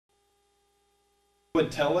Would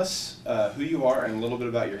tell us who you are and a little bit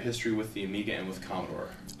about your history with the Amiga and with Commodore.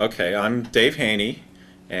 Okay, I'm Dave Haynie,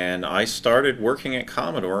 and I started working at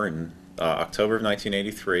Commodore in October of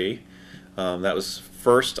 1983. That was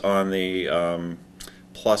first on the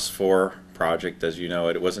Plus 4 project, as you know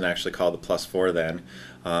it. It wasn't actually called the Plus 4 then.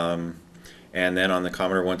 And then on the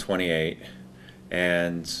Commodore 128.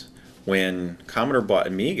 And when Commodore bought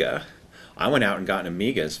Amiga, I went out and got an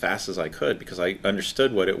Amiga as fast as I could because I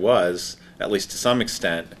understood what it was, at least to some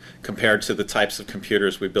extent, compared to the types of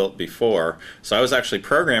computers we built before. So I was actually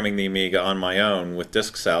programming the Amiga on my own with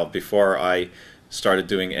DiskSalve before I started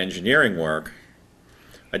doing engineering work.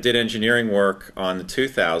 I did engineering work on the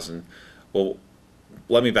 2000. Well,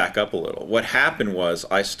 let me back up a little. What happened was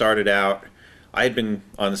I started out, I had been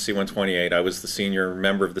on the C-128. I was the senior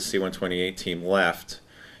member of the C-128 team left,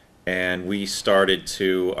 and we started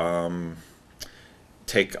to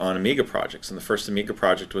take on Amiga projects. And the first Amiga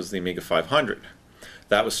project was the Amiga 500.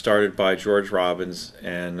 That was started by George Robbins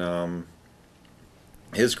and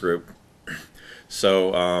his group.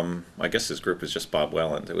 So I guess his group was just Bob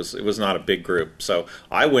Welland. It was not a big group. So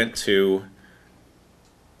I went to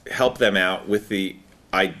help them out with the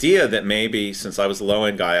idea that maybe, since I was the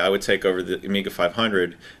low-end guy, I would take over the Amiga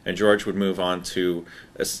 500 and George would move on to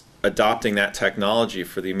adopting that technology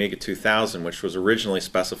for the Amiga 2000, which was originally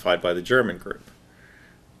specified by the German group.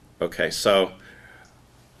 Okay, so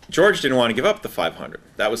George didn't want to give up the 500.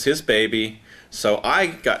 That was his baby, so I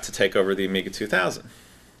got to take over the Amiga 2000.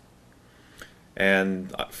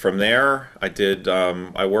 And from there,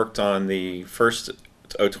 I worked on the first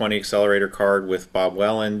 020 accelerator card with Bob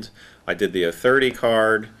Welland. I did the 030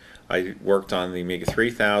 card. I worked on the Amiga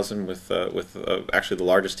 3000 with actually the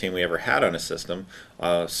largest team we ever had on a system.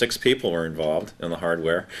 6 people were involved in the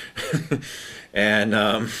hardware.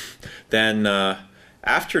 And then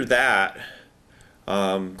after that,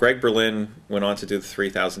 Greg Berlin went on to do the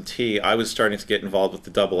 3000T. I was starting to get involved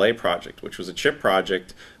with the AA project, which was a chip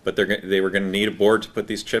project, but they were going to need a board to put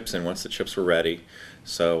these chips in once the chips were ready.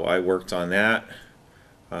 So I worked on that.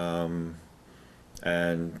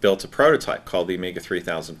 And built a prototype called the Amiga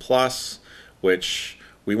 3000 Plus, which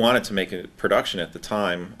we wanted to make in production at the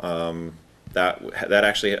time. That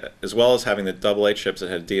actually, as well as having the AA chips, it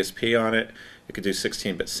had a DSP on it. It could do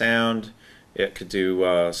 16-bit sound. It could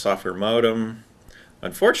do software modem.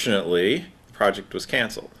 Unfortunately, the project was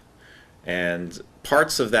canceled, and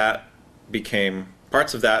parts of that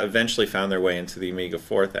eventually found their way into the Amiga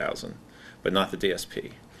 4000, but not the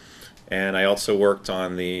DSP. And I also worked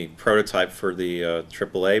on the prototype for the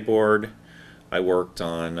AAA board. I worked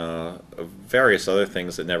on various other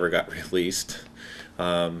things that never got released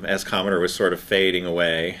as Commodore was sort of fading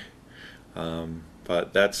away.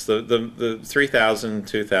 But that's the 3000,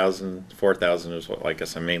 2000, 4000 is what I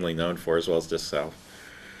guess I'm mainly known for, as well as DiskSalve.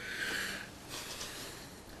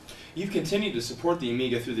 You've continued to support the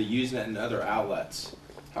Amiga through the Usenet and other outlets.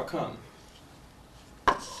 How come?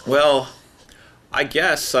 Well, I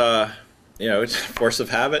guess it's a force of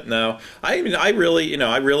habit. No, I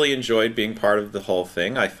really enjoyed being part of the whole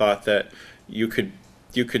thing. I thought that you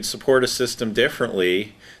could support a system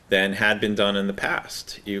differently than had been done in the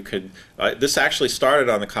past. This actually started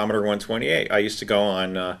on the Commodore 128. I used to go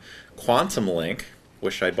on Quantum Link.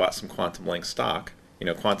 Wish I'd bought some Quantum Link stock. You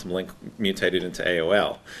know, Quantum Link mutated into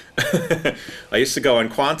AOL. I used to go on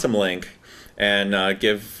Quantum Link and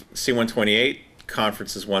give C128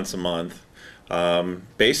 conferences once a month.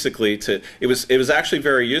 Basically, it was actually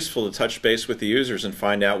very useful to touch base with the users and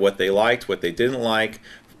find out what they liked, what they didn't like,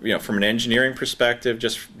 from an engineering perspective,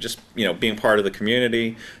 just being part of the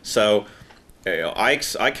community. So I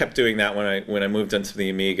kept doing that when I moved into the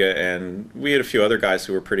Amiga, and we had a few other guys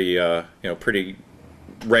who were pretty pretty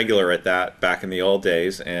regular at that back in the old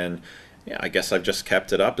days, and I guess I've just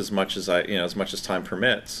kept it up as much as as much as time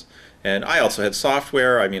permits. And I also had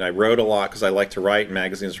software. I mean, I wrote a lot because I like to write.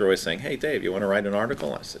 Magazines were always saying, "Hey, Dave, you want to write an article?"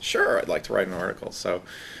 And I said, "Sure, I'd like to write an article." So,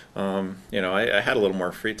 I had a little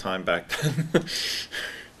more free time back then.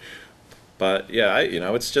 But yeah,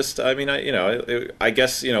 it's just. I mean, I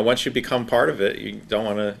guess once you become part of it, you don't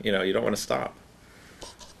want to stop.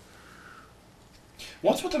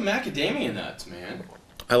 What's with the macadamia nuts, man?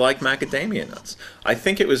 I like macadamia nuts. I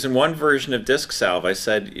think it was in one version of DiskSalve. I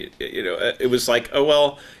said, it was like, oh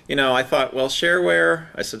well, I thought, well, shareware.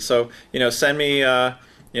 I said, so, send me,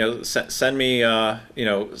 send me,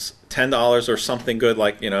 $10 or something good,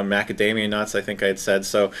 like, macadamia nuts. I think I had said.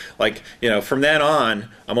 So, like, from then on,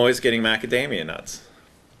 I'm always getting macadamia nuts.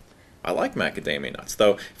 I like macadamia nuts,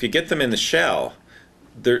 though. If you get them in the shell,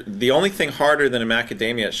 the only thing harder than a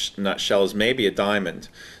macadamia nut shell is maybe a diamond.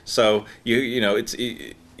 So it's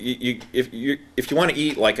if you want to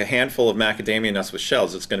eat like a handful of macadamia nuts with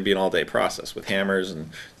shells, it's going to be an all-day process with hammers and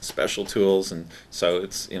special tools, and so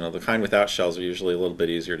it's, you know, the kind without shells are usually a little bit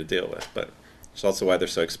easier to deal with, but it's also why they're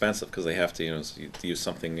so expensive, because they have to, you know, use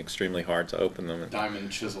something extremely hard to open them. And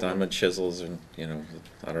diamond chisel. Diamond chisels, and, you know,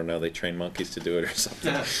 I don't know, they train monkeys to do it or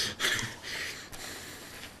something.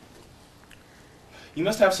 You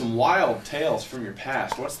must have some wild tales from your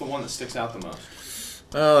past. What's the one that sticks out the most?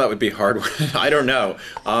 Oh, that would be a hard one. I don't know.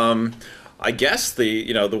 I guess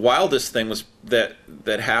the wildest thing was that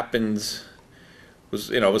happened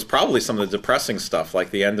was probably some of the depressing stuff,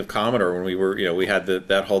 like the end of Commodore, when we had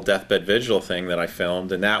that whole deathbed vigil thing that I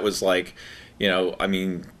filmed, and that was like, I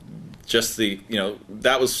mean, just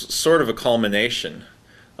that was sort of a culmination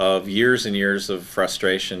of years and years of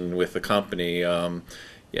frustration with the company.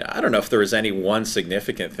 Yeah, I don't know if there was any one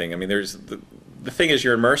significant thing. I mean, the thing is,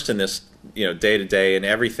 you're immersed in this, day to day, and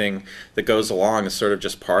everything that goes along is sort of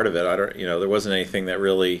just part of it. There wasn't anything that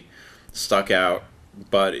really stuck out,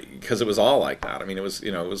 but because it was all like that. I mean, it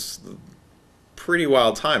was pretty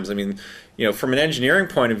wild times. I mean, from an engineering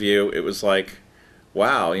point of view, it was like,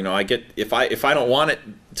 wow, I get, if I don't want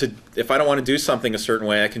to do something a certain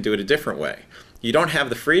way, I can do it a different way. You don't have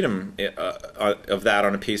the freedom of that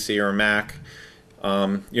on a PC or a Mac.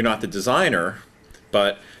 You're not the designer,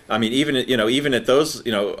 but I mean, even at those,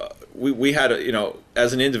 we had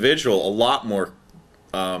as an individual a lot more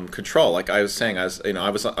control. Like I was saying,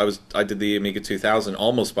 I did the Amiga 2000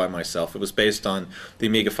 almost by myself. It was based on the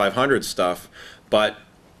Amiga 500 stuff, but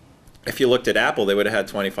if you looked at Apple, they would have had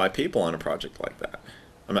 25 people on a project like that.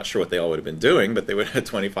 I'm not sure what they all would have been doing, but they would have had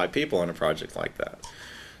 25 people on a project like that.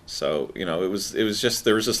 So it was just,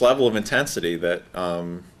 there was this level of intensity that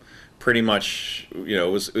pretty much it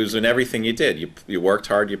was in everything you did. You worked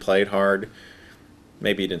hard, you played hard.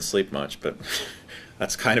 Maybe you didn't sleep much, but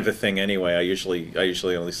that's kind of a thing anyway. I usually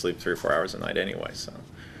only sleep 3 or 4 hours a night anyway. So.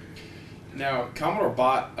 Now, Commodore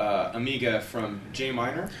bought Amiga from Jay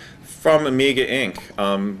Miner? From Amiga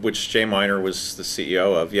Inc., which Jay Miner was the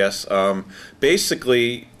CEO of, yes.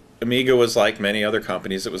 Basically, Amiga was like many other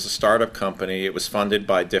companies. It was a startup company. It was funded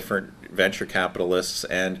by different venture capitalists,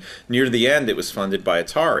 and near the end it was funded by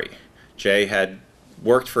Atari. Jay had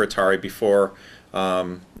worked for Atari before,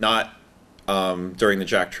 not during the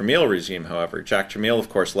Jack Tramiel regime, however. Jack Tramiel, of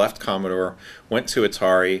course, left Commodore, went to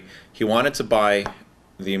Atari. He wanted to buy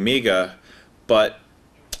the Amiga, but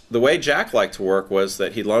the way Jack liked to work was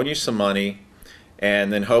that he'd loan you some money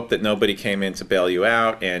and then hope that nobody came in to bail you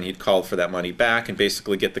out, and he'd call for that money back and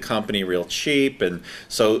basically get the company real cheap. And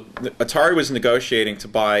so Atari was negotiating to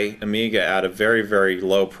buy Amiga at a very, very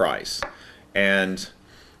low price, and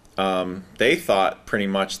they thought pretty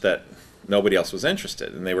much that nobody else was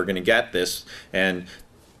interested, and they were going to get this. And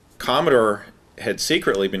Commodore had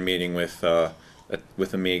secretly been meeting with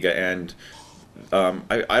Amiga, and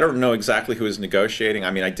I don't know exactly who was negotiating.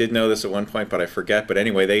 I mean, I did know this at one point, but I forget. But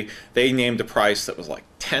anyway, they named a price that was like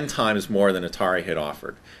 10 times more than Atari had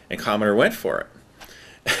offered, and Commodore went for it.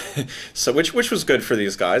 So which was good for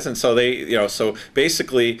these guys, and so they so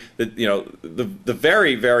basically the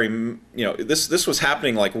very this was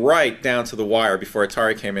happening like right down to the wire before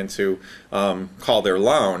Atari came in to call their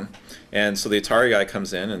loan, and so the Atari guy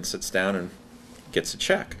comes in and sits down and gets a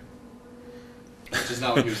check. Which is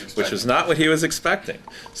not what he was expecting. Which was not what he was expecting.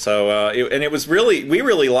 So, and it was really, we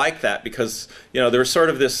really liked that because, there was sort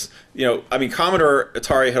of this, I mean, Commodore,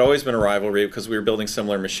 Atari had always been a rivalry because we were building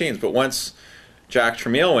similar machines. But once Jack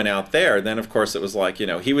Tramiel went out there, then of course it was like,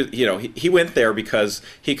 he went there because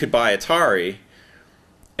he could buy Atari,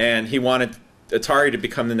 and he wanted Atari to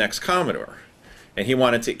become the next Commodore, and he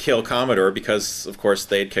wanted to kill Commodore because, of course,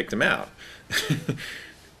 they had kicked him out.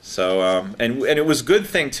 So, and it was a good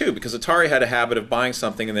thing, too, because Atari had a habit of buying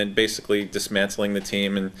something and then basically dismantling the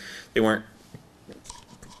team, and they weren't...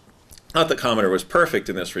 Not that Commodore was perfect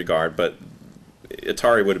in this regard, but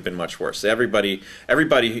Atari would have been much worse. Everybody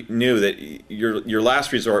knew that your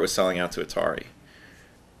last resort was selling out to Atari.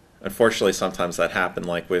 Unfortunately, sometimes that happened,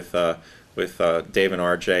 like with Dave and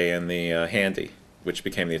RJ and the Handy, which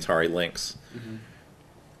became the Atari Lynx. Mm-hmm.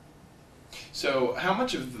 So how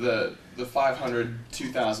much of the 500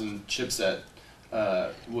 2000 chipset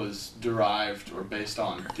was derived or based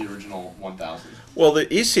on the original 1000? Well, the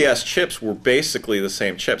ECS chips were basically the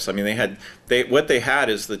same chips. I mean, what they had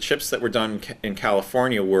is the chips that were done in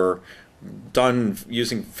California were done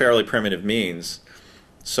using fairly primitive means.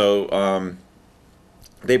 So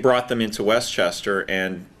they brought them into Westchester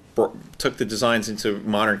and took the designs into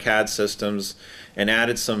modern CAD systems and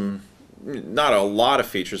added some, not a lot of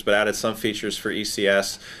features, but added some features for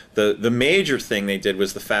ECS. The major thing they did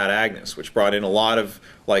was the Fat Agnes, which brought in a lot of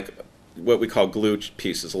like what we call glue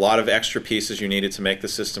pieces, a lot of extra pieces you needed to make the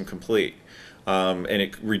system complete. And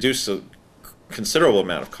it reduced a considerable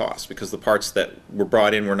amount of cost because the parts that were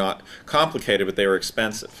brought in were not complicated, but they were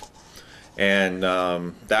expensive. And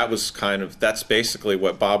that's basically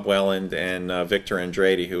what Bob Welland and Victor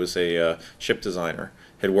Andrade, who was a chip designer,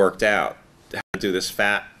 had worked out, how to do this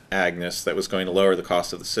fat Agnes that was going to lower the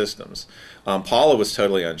cost of the systems. Paula was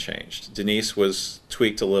totally unchanged. Denise was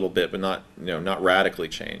tweaked a little bit, but not radically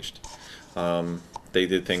changed. They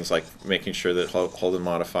did things like making sure that hold and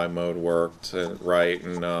modify mode worked right,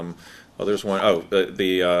 and there's one. Oh,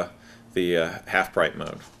 the half bright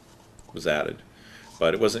mode was added,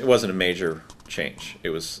 but it wasn't a major change. It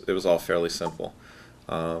was all fairly simple,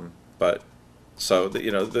 but. So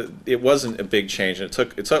it wasn't a big change, and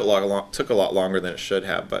it took a lot longer than it should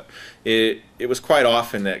have. But it was quite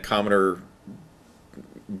often that Commodore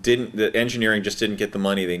the engineering just didn't get the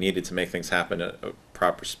money they needed to make things happen at a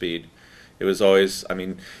proper speed. It was always, I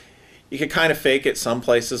mean, you could kind of fake it some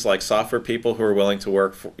places, like software people who are willing to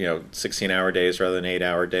work for, 16-hour days rather than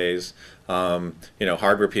 8-hour days.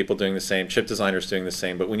 Hardware people doing the same, chip designers doing the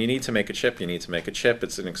same. But when you need to make a chip, you need to make a chip.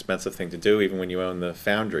 It's an expensive thing to do, even when you own the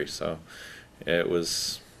foundry. So. It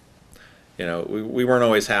was, we weren't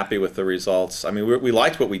always happy with the results. I mean, we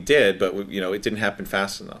liked what we did, but it didn't happen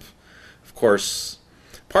fast enough. Of course,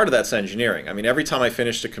 part of that's engineering. I mean, every time I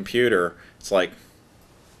finished a computer, it's like,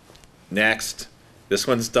 next, this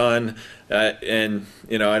one's done, and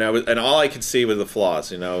all I could see was the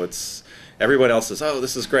flaws. It's everyone else says, oh,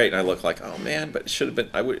 this is great, and I look like, oh man, but it should have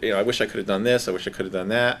been. I wish I could have done this. I wish I could have done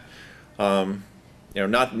that.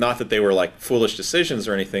 Not that they were like foolish decisions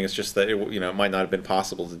or anything. It's just that it might not have been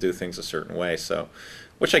possible to do things a certain way. So,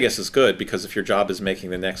 which I guess is good, because if your job is making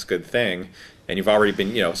the next good thing, and you've already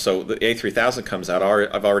been, so the A3000 comes out,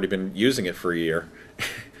 I've already been using it for a year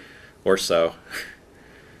or so.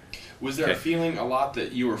 Was there a feeling a lot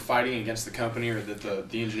that you were fighting against the company, or that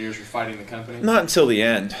the engineers were fighting the company? Not until the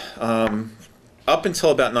end. Up until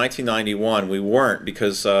about 1991, we weren't,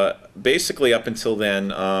 because basically up until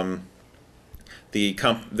then.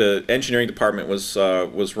 The engineering department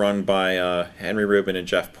was run by Henry Rubin and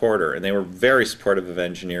Jeff Porter, and they were very supportive of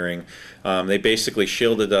engineering. They basically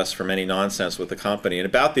shielded us from any nonsense with the company, and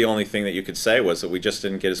about the only thing that you could say was that we just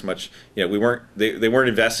didn't get as much. They weren't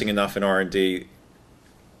investing enough in R&D.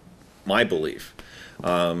 My belief,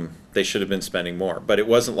 they should have been spending more, but it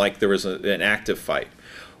wasn't like there was an active fight.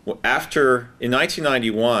 In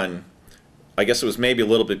 1991, I guess it was maybe a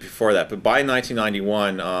little bit before that, but by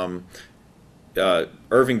 1991.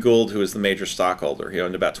 Irving Gould, who was the major stockholder, he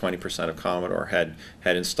owned about 20% of Commodore, had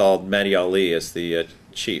installed Mehdi Ali as the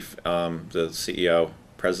chief, the CEO,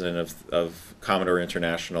 president of Commodore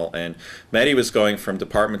International, and Mehdi was going from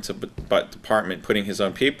department to department, putting his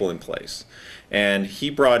own people in place, and he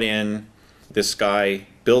brought in this guy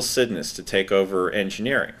Bill Sidness to take over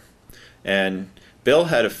engineering, and Bill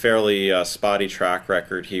had a fairly spotty track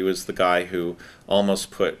record. He was the guy who almost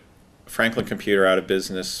put Franklin Computer out of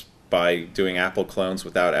business by doing Apple clones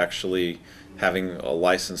without actually having a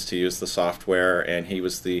license to use the software, and he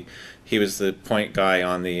was the point guy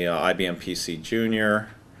on the IBM PC Junior,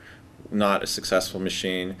 not a successful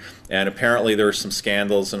machine, and apparently there were some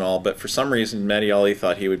scandals and all, but for some reason Mehdi Ali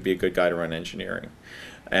thought he would be a good guy to run engineering,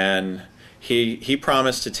 and he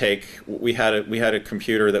promised to take. We had a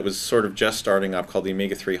computer that was sort of just starting up called the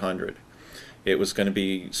Amiga 300. It was going to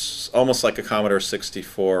be almost like a Commodore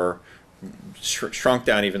 64. Shrunk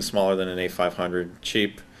down even smaller than an A500,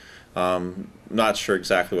 cheap. Not sure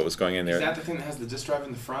exactly what was going in there. Is that the thing that has the disk drive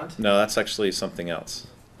in the front? No, that's actually something else.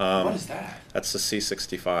 What is that? That's the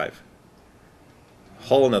C65.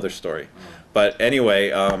 Whole another story. But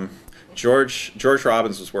anyway, George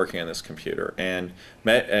Robbins was working on this computer, and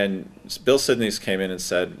Bill Sidney's came in and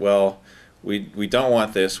said, well, we don't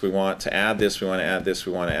want this. We want to add this. We want to add this.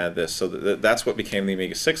 We want to add this. So that's what became the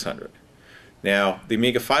Amiga 600. Now, the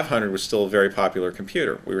Amiga 500 was still a very popular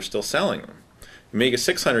computer. We were still selling them. The Amiga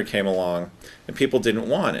 600 came along, and people didn't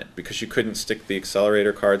want it because you couldn't stick the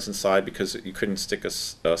accelerator cards inside, because you couldn't stick a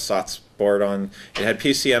SOTS board on. It had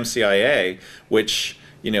PCMCIA, which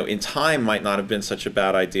in time might not have been such a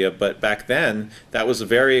bad idea, but back then that was a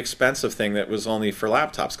very expensive thing that was only for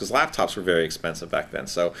laptops, because laptops were very expensive back then.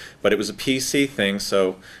 So, but it was a PC thing,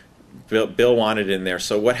 so Bill wanted it in there.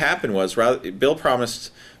 So what happened was, Bill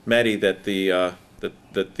promised Mehdi that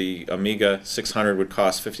the Amiga 600 would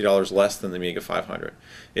cost $50 less than the Amiga 500.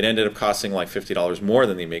 It ended up costing like $50 more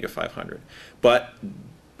than the Amiga 500. But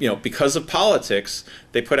because of politics,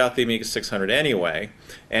 they put out the Amiga 600 anyway,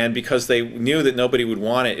 and because they knew that nobody would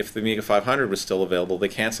want it if the Amiga 500 was still available, they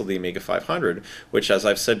canceled the Amiga 500, which, as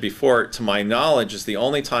I've said before, to my knowledge, is the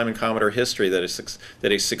only time in Commodore history that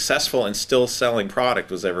a successful and still selling product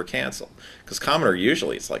was ever canceled. Because Commodore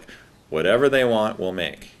usually, it's like, whatever they want, we'll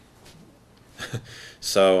make.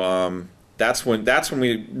 So that's when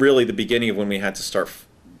we really, the beginning of when we had to start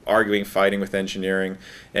arguing, fighting with engineering,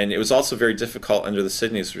 and it was also very difficult under the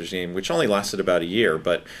Sidney's regime, which only lasted about a year.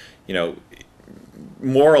 But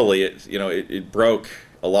morally, it broke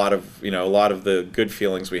a lot of the good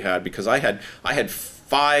feelings we had, because I had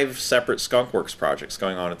 5 separate Skunkworks projects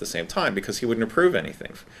going on at the same time because he wouldn't approve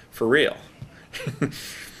anything for real. Are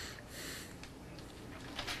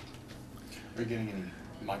you getting any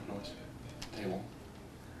mic noise? Table?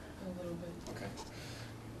 A little bit.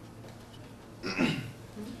 Okay.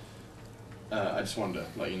 I just wanted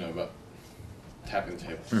to let you know about tapping the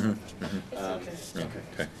table. It's okay.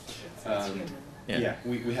 Okay. Yeah,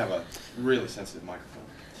 we have a really sensitive microphone.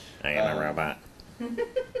 I am a robot.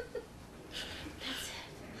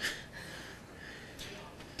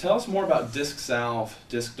 Tell us more about Disk Salve,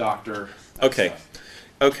 Disk Doctor. Okay. Stuff.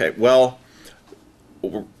 Okay. Well,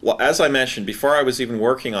 as I mentioned, before I was even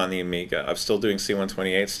working on the Amiga, I was still doing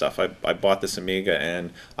C128 stuff. I bought this Amiga,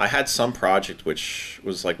 and I had some project which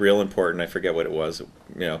was like real important. I forget what it was,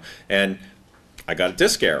 and I got a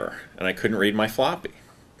disk error, and I couldn't read my floppy.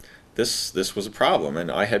 This was a problem,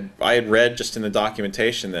 and I had read just in the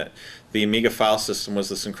documentation that the Amiga file system was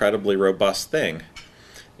this incredibly robust thing,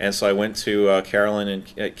 and so I went to Carolyn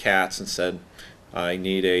at Katz and said, I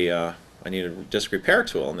need a disk repair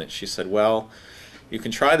tool, and she said, well, you can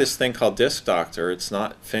try this thing called Disk Doctor. It's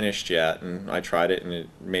not finished yet, and I tried it, and it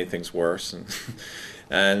made things worse.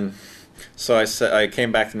 And so I came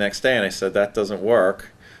back the next day, and I said, that doesn't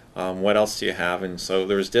work. What else do you have? And so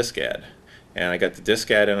there was Disked, and I got the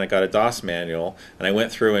Disked, and I got a DOS manual, and I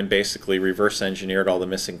went through and basically reverse engineered all the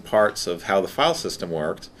missing parts of how the file system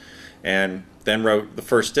worked, and then wrote the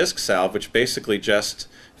first Disk Salve, which basically just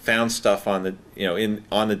found stuff on the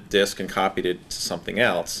on the disk and copied it to something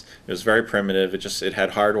else. It was very primitive. It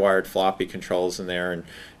had hardwired floppy controls in there,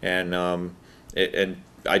 and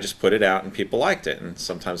I just put it out, and people liked it, and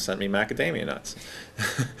sometimes sent me macadamia nuts.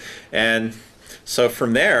 And so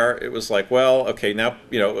from there, it was like, well, okay, now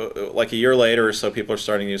like a year later or so, people are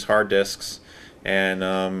starting to use hard disks,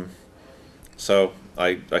 and so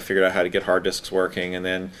I figured out how to get hard disks working, and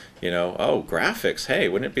then oh, graphics. Hey,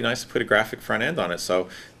 wouldn't it be nice to put a graphic front end on it? So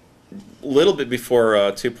a little bit before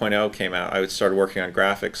 2.0 came out, I started working on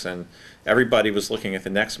graphics, and everybody was looking at the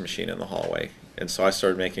next machine in the hallway, and so I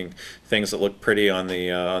started making things that looked pretty on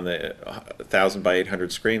the 1000 by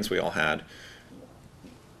 800 screens we all had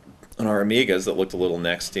on our Amigas that looked a little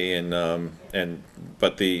nexty,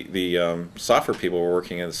 but the software people were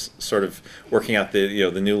working as sort of working out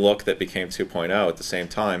the new look that became 2.0 at the same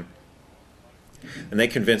time, and they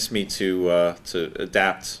convinced me to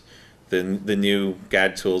adapt the new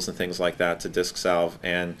GAD tools and things like that to Disk Salve,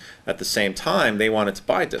 and at the same time they wanted to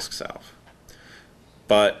buy Disk Salve,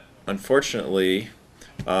 but unfortunately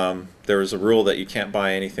there was a rule that you can't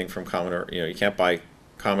buy anything from Commodore. You can't buy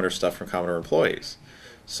Commodore stuff from Commodore employees.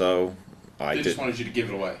 So they just wanted you to give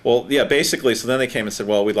it away. Well, yeah, basically. So then they came and said,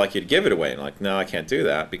 "Well, we'd like you to give it away." And like, no, I can't do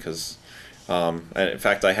that because, and in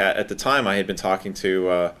fact, at the time I had been talking to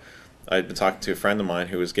a friend of mine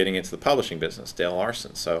who was getting into the publishing business, Dale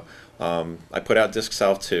Larson. So I put out Disk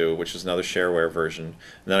Salve 2, which is another shareware version, and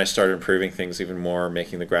then I started improving things even more,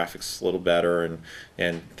 making the graphics a little better,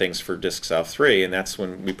 and things for Disk Salve 3, and that's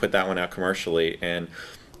when we put that one out commercially. And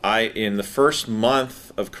in the first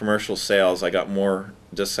month of commercial sales, I got more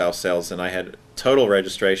Disk Salve sales than I had total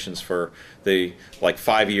registrations for the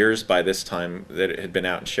 5 years by this time that it had been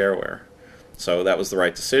out in shareware. So that was the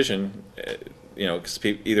right decision, because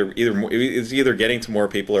it's either getting to more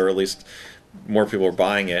people or at least more people are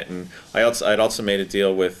buying it. And I'd also made a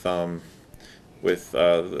deal with the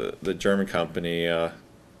German company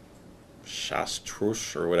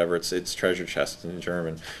Schatztrusch or whatever, it's treasure chest in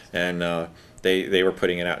German, and they were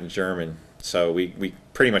putting it out in German. So we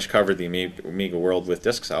pretty much covered the Amiga world with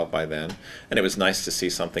Disk Salve by then, and it was nice to see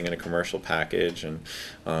something in a commercial package. And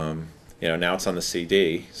now it's on the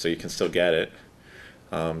CD, so you can still get it.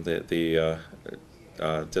 The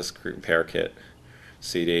disk repair kit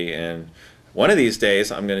CD, and one of these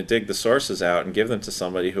days I'm going to dig the sources out and give them to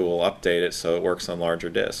somebody who will update it so it works on larger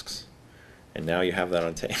disks. And now you have that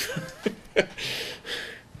on tape.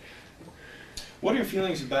 What are your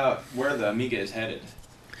feelings about where the Amiga is headed?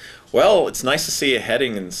 Well, it's nice to see it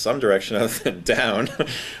heading in some direction other than down.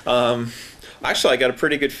 Actually, I got a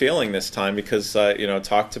pretty good feeling this time because you know, I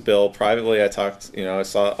talked to Bill privately. I talked, you know, I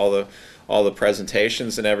saw all the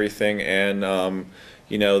presentations and everything, and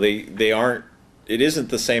you know, they aren't. It isn't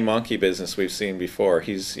the same monkey business we've seen before.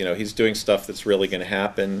 He's, you know, he's doing stuff that's really going to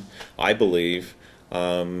happen, I believe.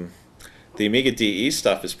 The Amiga DE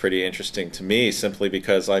stuff is pretty interesting to me simply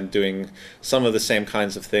because I'm doing some of the same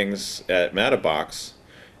kinds of things at MetaBox,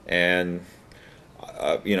 and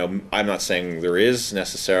you know, I'm not saying there is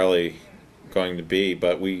necessarily going to be,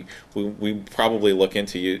 but we probably look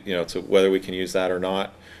into, you know, to whether we can use that or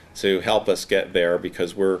not to help us get there,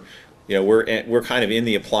 because we're, you know, we're kind of in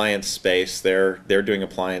the appliance space. They're doing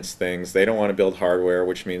appliance things. They don't want to build hardware,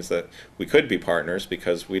 which means that we could be partners,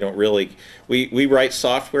 because we don't really, we write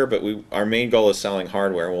software, but our main goal is selling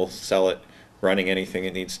hardware, and we'll sell it running anything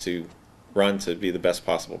it needs to run to be the best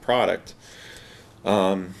possible product.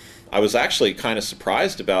 I was actually kind of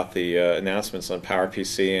surprised about the announcements on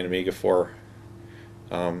PowerPC and Amiga OS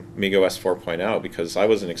 4.0, because I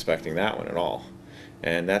wasn't expecting that one at all.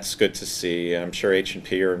 And that's good to see. I'm sure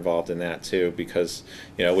H&P are involved in that too, because,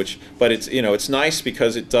 you know, but it's, you know, it's nice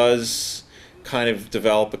because it does kind of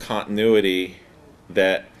develop a continuity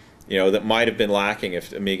that, you know, that might have been lacking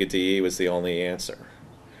if Amiga DE was the only answer.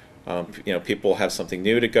 You know, people have something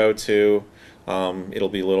new to go to. It'll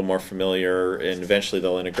be a little more familiar, and eventually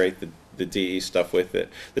they'll integrate the DE stuff with it.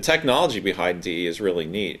 The technology behind DE is really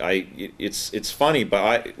neat. It's funny,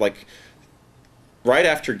 but like, right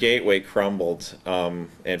after Gateway crumbled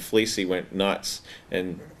and Fleecy went nuts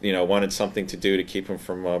and, you know, wanted something to do to keep him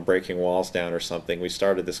from breaking walls down or something, we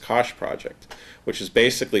started this Kosh project, which is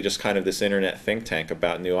basically just kind of this internet think tank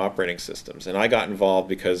about new operating systems. And I got involved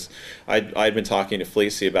because I'd been talking to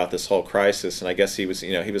Fleecy about this whole crisis, and I guess he was,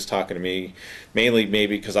 you know, he was talking to me mainly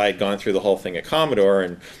maybe because I had gone through the whole thing at Commodore,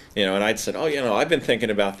 and, you know, and I'd said, oh, you know, I've been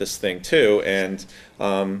thinking about this thing too, and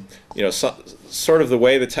you know, sort of the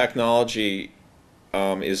way the technology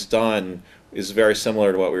is done is very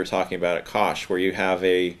similar to what we were talking about at Kosh, where you have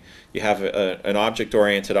an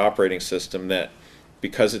object-oriented operating system that,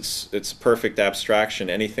 because it's a perfect abstraction,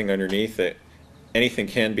 anything underneath it, anything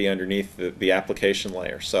can be underneath the application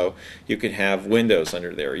layer. So you could have Windows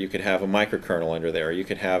under there, you could have a microkernel under there, you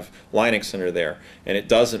could have Linux under there, and it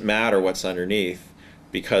doesn't matter what's underneath,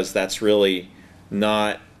 because that's really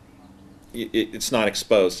not, it's not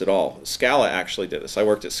exposed at all. Scala actually did this. I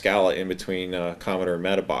worked at Scala in between Commodore and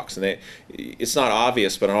MetaBox, and it's not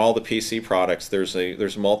obvious, but on all the PC products, there's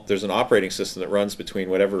an operating system that runs between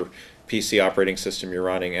whatever PC operating system you're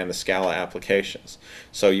running and the Scala applications.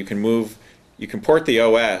 So you can port the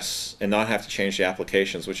OS and not have to change the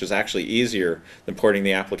applications, which is actually easier than porting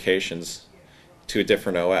the applications to a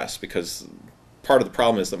different OS, because part of the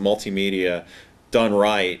problem is that multimedia done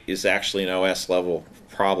right is actually an OS level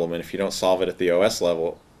problem, and if you don't solve it at the OS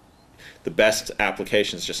level, the best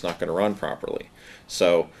application is just not going to run properly.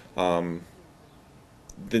 So the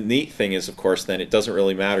neat thing is, of course, then it doesn't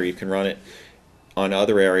really matter. You can run it on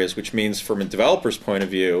other areas, which means from a developer's point of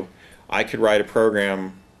view, I could write a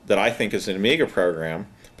program that I think is an Amiga program,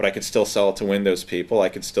 but I could still sell it to Windows people. I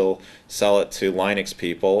could still sell it to Linux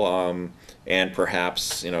people. And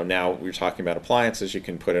perhaps, you know, now we're talking about appliances. You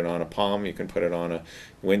can put it on a Palm, you can put it on a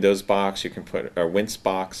Windows box, you can put a Wince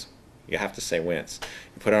box. You have to say Wince.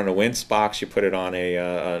 You put it on a Wince box, you put it on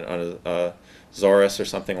a Zorus or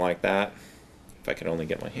something like that. If I could only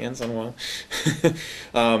get my hands on one.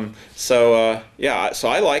 Yeah, so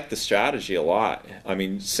I like the strategy a lot. I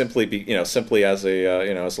mean, simply as a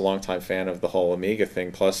you know, as a longtime fan of the whole Amiga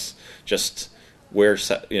thing, plus just where,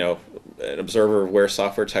 you know, an observer of where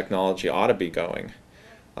software technology ought to be going.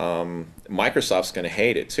 Microsoft's going to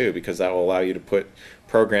hate it too, because that will allow you to put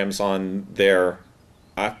programs on their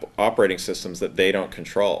operating systems that they don't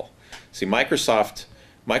control. See, Microsoft's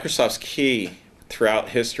key throughout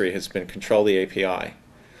history has been control the API.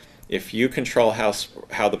 If you control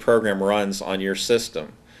how the program runs on your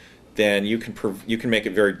system, then you can make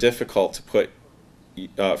it very difficult to put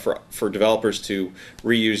for developers to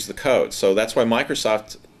reuse the code. So that's why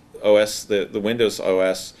Microsoft OS, the Windows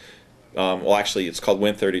OS, well, actually it's called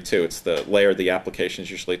Win32, it's the layer the applications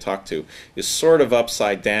usually talk to, is sort of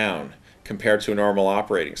upside down compared to a normal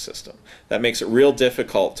operating system. That makes it real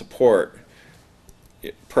difficult to port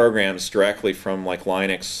programs directly from like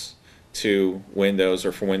Linux to Windows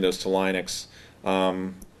or from Windows to Linux.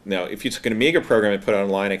 Now, if you took an Amiga program and put it on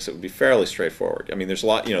Linux, it would be fairly straightforward. I mean, there's a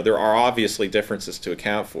lot, you know, there are obviously differences to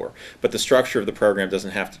account for, but the structure of the program doesn't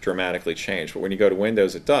have to dramatically change. But when you go to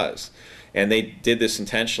Windows, it does. And they did this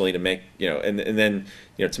intentionally to make, you know, and then,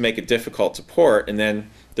 you know, to make it difficult to port. And then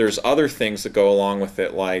there's other things that go along with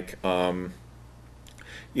it, like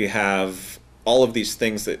you have all of these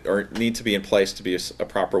things that need to be in place to be a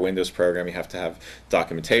proper Windows program. You have to have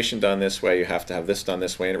documentation done this way, you have to have this done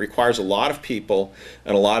this way, and it requires a lot of people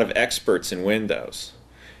and a lot of experts in Windows.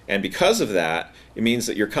 And because of that, it means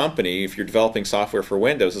that your company, if you're developing software for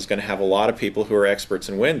Windows, is going to have a lot of people who are experts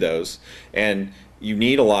in Windows, and you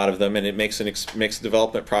need a lot of them, and it makes a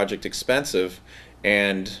development project expensive,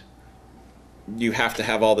 and you have to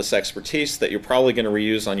have all this expertise that you're probably going to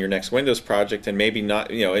reuse on your next Windows project, and maybe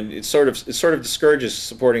not, and it sort of discourages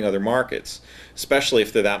supporting other markets, especially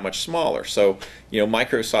if they're that much smaller. So,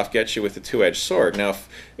 Microsoft gets you with a two-edged sword. Now,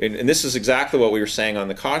 and this is exactly what we were saying on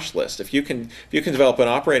the cost list. If you can develop an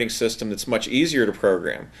operating system that's much easier to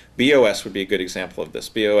program, BOS would be a good example of this.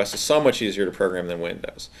 BOS is so much easier to program than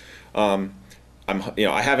Windows. I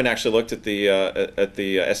haven't actually looked at the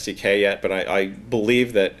SDK yet, but I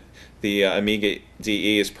believe that the Amiga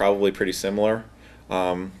DE is probably pretty similar,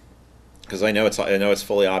 because I know it's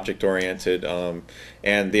fully object oriented,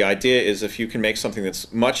 and the idea is if you can make something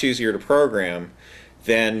that's much easier to program,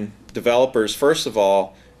 then developers, first of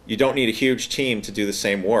all, you don't need a huge team to do the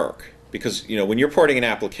same work. Because when you're porting an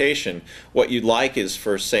application, what you'd like is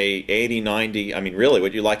for, say, 80, 90, I mean really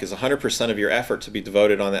what you'd like is 100% of your effort to be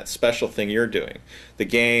devoted on that special thing you're doing. The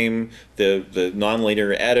game, the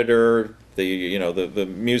nonlinear editor, the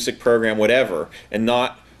music program, whatever, and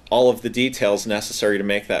not all of the details necessary to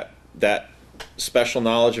make that special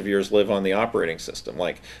knowledge of yours live on the operating system.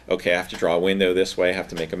 Like, okay, I have to draw a window this way, I have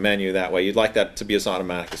to make a menu that way. You'd like that to be as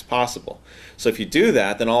automatic as possible. So if you do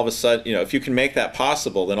that, then all of a sudden, if you can make that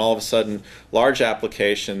possible, then all of a sudden large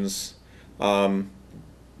applications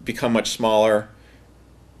become much smaller,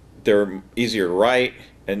 they're easier to write.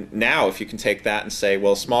 And now if you can take that and say,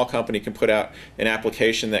 well, a small company can put out an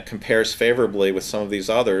application that compares favorably with some of these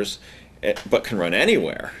others, but can run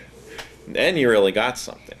anywhere, then you really got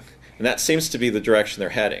something. And that seems to be the direction they're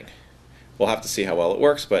heading. We'll have to see how well it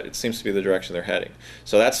works, but it seems to be the direction they're heading.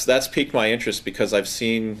 So that's piqued my interest, because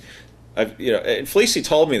and Fleecy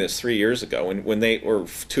told me this 3 years ago, or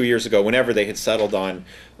 2 years ago, whenever they had settled on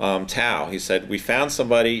Tau. He said, we found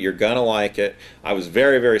somebody, you're gonna like it. I was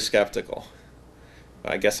very, very skeptical.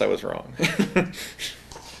 I guess I was wrong.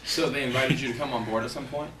 So they invited you to come on board at some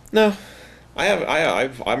point? No,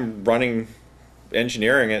 I'm running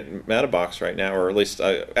engineering at Metabox right now, or at least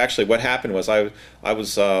actually what happened was I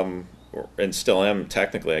was and still am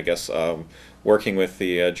technically, I guess, working with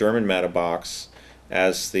the German Metabox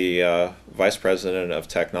as the vice president of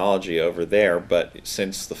technology over there. But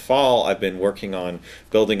since the fall, I've been working on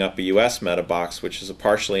building up a U.S. Metabox, which is a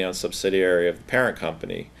partially owned subsidiary of the parent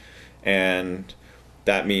company, and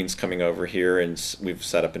that means coming over here, and we've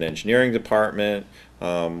set up an engineering department.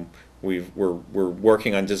 We're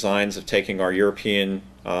working on designs of taking our European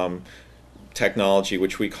technology,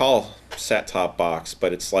 which we call set-top box,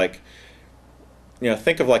 but it's like,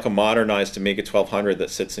 think of like a modernized Amiga 1200 that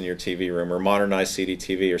sits in your TV room, or modernized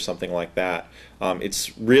CD-TV or something like that.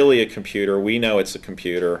 It's really a computer. We know it's a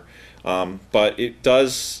computer, but it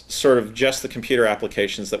does sort of just the computer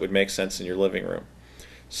applications that would make sense in your living room.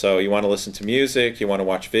 So you want to listen to music, you want to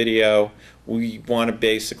watch video. We want to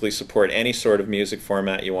basically support any sort of music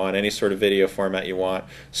format you want, any sort of video format you want.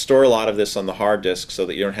 Store a lot of this on the hard disk so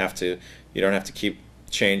that you don't have to keep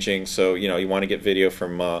changing. So you want to get video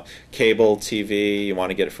from cable TV, you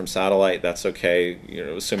want to get it from satellite. That's okay.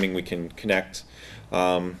 Assuming we can connect. You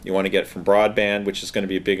want to get it from broadband, which is going to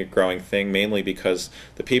be a big and growing thing, mainly because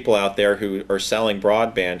the people out there who are selling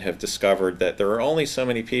broadband have discovered that there are only so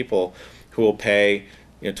many people who will pay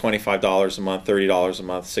 $25 a month, $30 a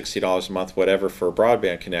month, $60 a month, whatever, for a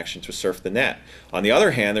broadband connection to surf the net. On the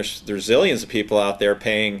other hand, there's zillions of people out there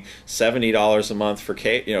paying $70 a month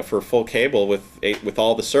for full cable with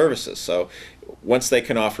all the services. So once they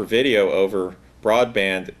can offer video over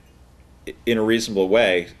broadband in a reasonable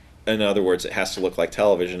way, in other words, it has to look like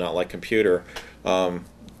television, not like computer,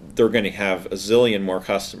 they're going to have a zillion more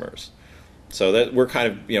customers. So that we're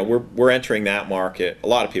kind of, we're entering that market. A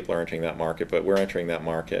lot of people are entering that market, but we're entering that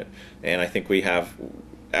market. And I think we have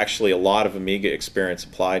actually a lot of Amiga experience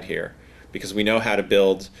applied here, because we know how to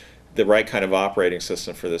build the right kind of operating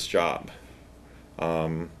system for this job.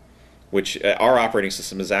 Which our operating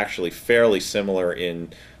system is actually fairly similar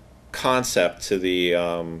in concept to the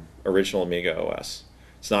original Amiga OS.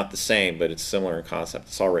 It's not the same, but it's similar in concept.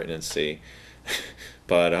 It's all written in C.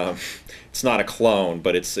 But it's not a clone,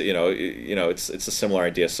 but it's it's a similar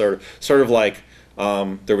idea. Sort of like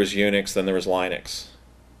there was Unix, then there was Linux.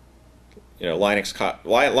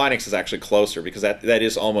 Linux is actually closer, because that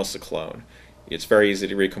is almost a clone. It's very easy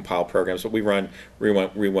to recompile programs, but we run we run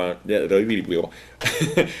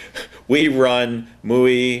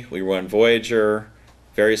MUI, we run Voyager,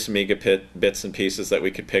 various Amiga bits and pieces that we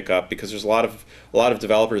could pick up, because there's a lot of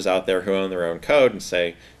developers out there who own their own code and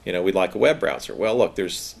say, you know, we'd like a web browser. Well, look,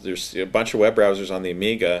 there's a bunch of web browsers on the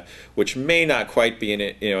Amiga which may not quite be an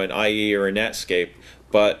IE or a Netscape,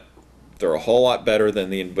 but they're a whole lot better than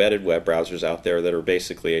the embedded web browsers out there that are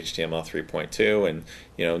basically HTML 3.2 and,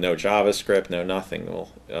 you know, no JavaScript, no nothing. Well,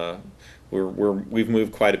 we've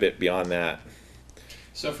moved quite a bit beyond that.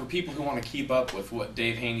 So for people who want to keep up with what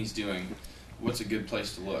Dave Haynie's doing, what's a good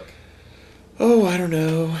place to look? Oh, I don't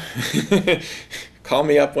know. Call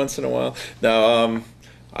me up once in a while. No,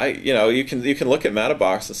 you can look at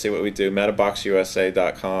Metabox and see what we do.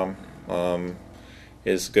 MetaboxUSA.com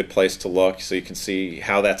is a good place to look, so you can see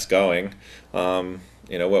how that's going. You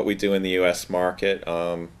know, what we do in the U.S. market.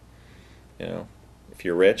 You know, if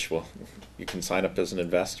you're rich, well, you can sign up as an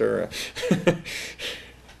investor.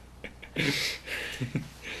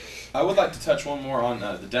 I would like to touch one more on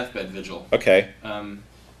the deathbed vigil. Okay.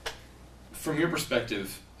 From your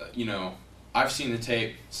perspective, you know, I've seen the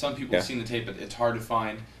tape. Some people have seen the tape, but it's hard to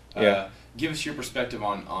find. Give us your perspective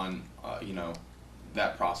on you know,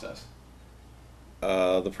 that process.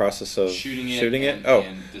 The process of shooting it.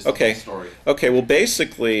 And this okay. Story. Okay. Well,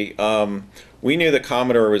 basically, we knew that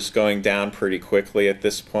Commodore was going down pretty quickly at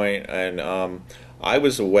this point, and I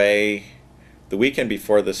was away the weekend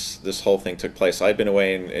before this whole thing took place. I'd been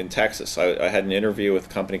away in Texas. I had an interview with a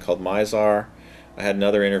company called Mizar. I had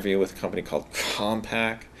another interview with a company called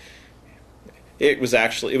Compaq. It was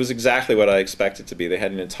exactly what I expected it to be. They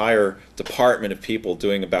had an entire department of people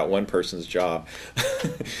doing about one person's job,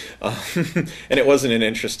 and it wasn't an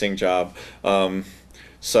interesting job.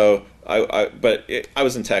 So I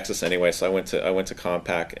was in Texas anyway, so I went to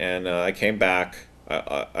Compaq, and I came back.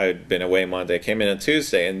 I'd been away Monday. I came in on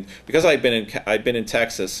Tuesday, and because I'd been in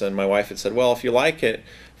Texas, and my wife had said, "Well, if you like it,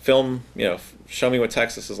 film, you know, show me what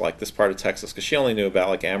Texas is like, this part of Texas," because she only knew about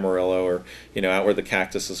like Amarillo, or, you know, out where the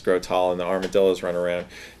cactuses grow tall and the armadillos run around.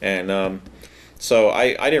 And so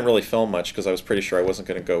I didn't really film much because I was pretty sure I wasn't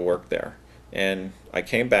going to go work there. And I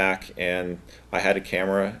came back, and I had a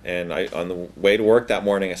camera, and on the way to work that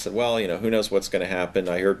morning I said, well, you know, who knows what's going to happen.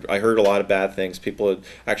 I heard a lot of bad things. People had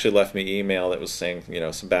actually left me email that was saying, you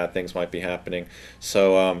know, some bad things might be happening.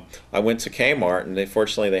 So I went to Kmart, and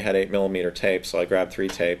fortunately they had 8mm tapes, so I grabbed 3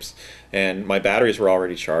 tapes, and my batteries were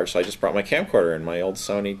already charged, so I just brought my camcorder in, my old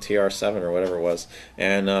Sony TR7 or whatever it was,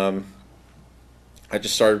 and I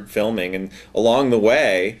just started filming, and along the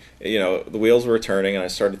way, you know, the wheels were turning, and I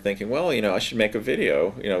started thinking, well, you know, I should make a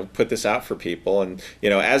video, you know, put this out for people. And, you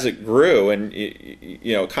know, as it grew, and,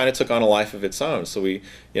 you know, it kind of took on a life of its own. So it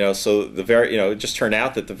just turned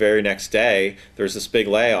out that the very next day there was this big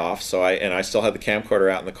layoff. So I still had the camcorder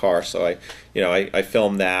out in the car, so I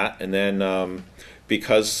filmed that, and then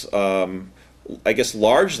because I guess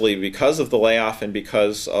largely because of the layoff, and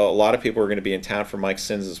because a lot of people were going to be in town for Mike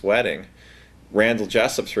Sins's wedding, Randall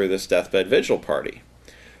Jessup threw this deathbed vigil party.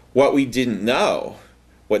 What we didn't know,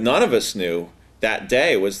 what none of us knew that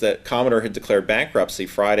day, was that Commodore had declared bankruptcy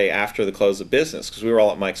Friday after the close of business, because we were all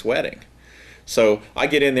at Mike's wedding. So I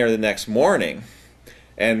get in there the next morning,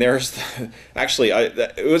 and there's it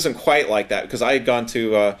wasn't quite like that, because I had gone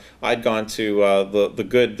to the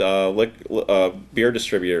good beer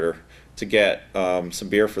distributor to get some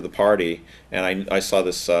beer for the party, and I saw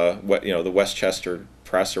this the Westchester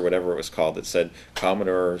Press or whatever it was called that said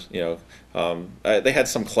Commodore, you know, they had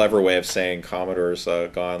some clever way of saying Commodore's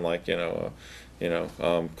gone, like,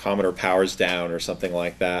 Commodore powers down or something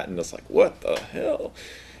like that, and it's like, what the hell?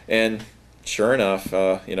 And sure enough,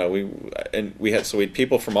 we had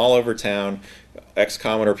people from all over town,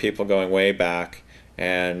 ex-Commodore people going way back,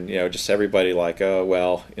 and, you know, just everybody like, oh,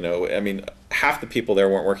 well, you know, I mean, half the people there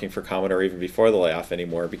weren't working for Commodore even before the layoff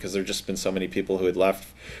anymore, because there had just been so many people who had left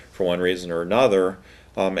for one reason or another.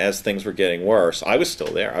 As things were getting worse. I was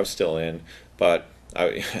still there. I was still in, but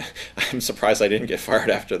I'm surprised I didn't get fired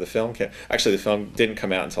after the film came. Actually, the film didn't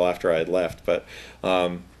come out until after I had left. But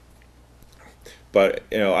you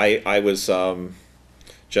know, I was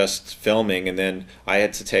just filming, and then I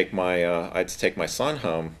had to take my son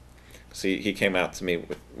home. So he came out to me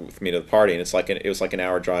with me to the party, and it was like an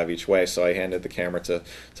hour drive each way. So I handed the camera to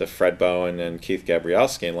Fred Bowen and Keith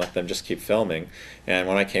Gabrielski and let them just keep filming. And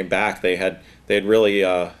when I came back, they had really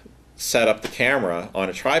set up the camera on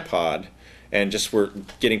a tripod, and just were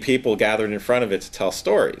getting people gathered in front of it to tell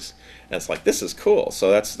stories. And it's like, this is cool.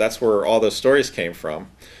 So that's where all those stories came from.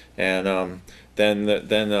 And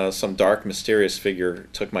then some dark, mysterious figure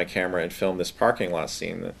took my camera and filmed this parking lot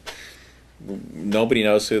scene that nobody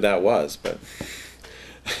knows who that was, but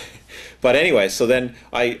But anyway, so then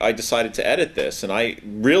I decided to edit this, and I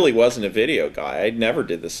really wasn't a video guy. I never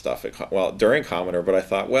did this stuff during Commodore, but I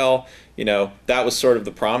thought, well, you know, that was sort of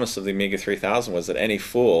the promise of the Amiga 3000, was that any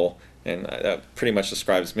fool, and that pretty much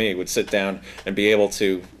describes me, would sit down and be able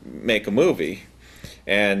to make a movie.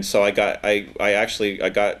 And so I got,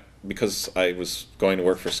 because I was going to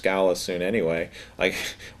work for Scala soon anyway. Well,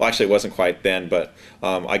 actually, it wasn't quite then, but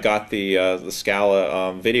I got the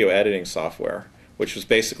Scala video editing software, which was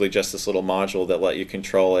basically just this little module that let you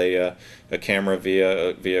control a camera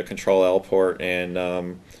via Control L port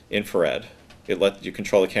and infrared. It let you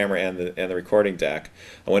control the camera and the recording deck.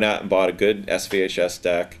 I went out and bought a good SVHS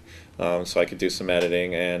deck so I could do some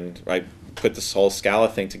editing, and I put this whole Scala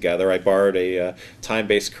thing together. I borrowed a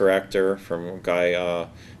time-based corrector from a guy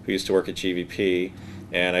who used to work at GVP,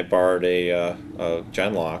 and I borrowed a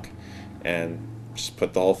Genlock, and just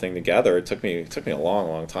put the whole thing together. It took me a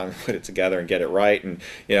long time to put it together and get it right. And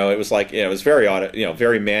you know, it was like, you know, it was very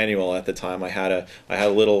very manual at the time. I had a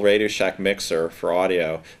little Radio Shack mixer for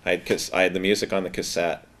audio. I had the music on the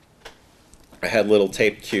cassette. I had little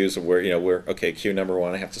tape cues of where okay, cue number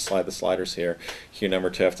 1 I have to slide the sliders here, cue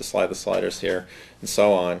number 2 I have to slide the sliders here, and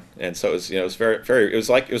so on. And so it was, it was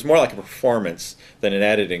it was more like a performance than an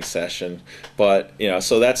editing session. But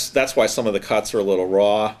so that's why some of the cuts are a little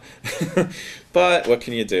raw. But what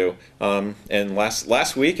can you do? And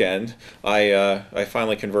last weekend I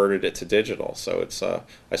finally converted it to digital. So it's I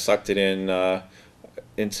sucked it in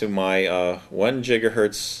into my 1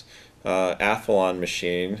 gigahertz Athlon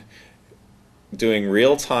machine, doing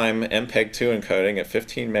real-time MPEG-2 encoding at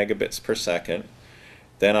 15 megabits per second.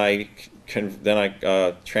 Then I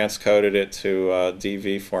transcoded it to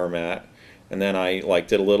DV format, and then I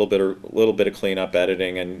did a little bit of cleanup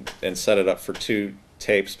editing and set it up for 2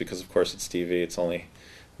 tapes, because of course it's DV. It's only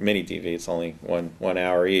mini DV. It's only one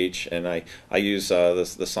hour each, and I use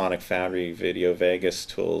the Sonic Foundry Video Vegas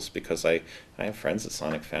tools, because I have friends at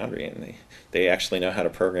Sonic Foundry, and they actually know how to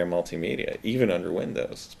program multimedia even under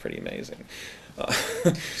Windows. It's pretty amazing.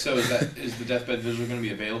 So is the Deathbed Visual going to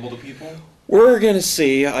be available to people? We're going to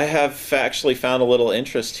see. I have actually found a little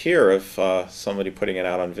interest here of somebody putting it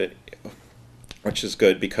out on video, which is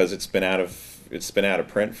good, because it's been out of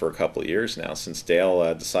print for a couple of years now, since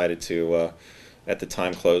Dale decided to at the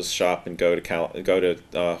time close shop and go to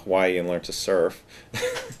Hawaii and learn to surf.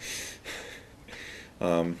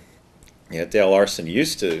 Yeah, Dale Larson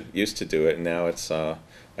used to do it, and now it's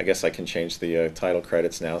I guess I can change the title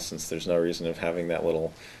credits now, since there's no reason of having that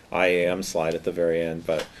little IAM slide at the very end.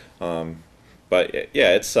 But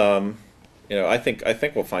yeah, it's I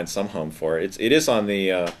think we'll find some home for it. It is on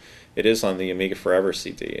the Amiga Forever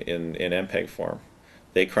CD in MPEG form.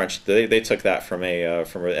 They took that from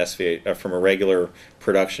a regular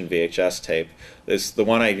production VHS tape. The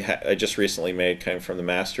one I just recently made came from the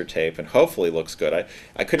master tape, and hopefully looks good.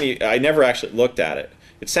 I never actually looked at it.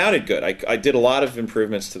 It sounded good. I did a lot of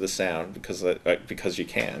improvements to the sound, because you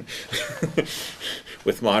can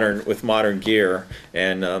with modern gear.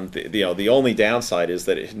 And the only downside is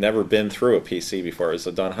that it had never been through a PC before. It was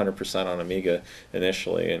done 100% on Amiga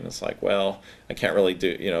initially, and it's like, well, I can't really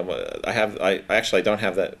do. I actually don't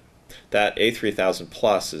have that. That A3000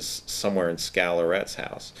 Plus is somewhere in Scalarette's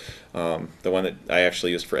house, the one that I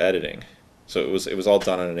actually used for editing. So it was all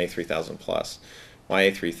done on an A3000 Plus. My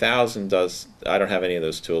A3000 does. I don't have any of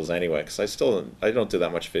those tools anyway, because I don't do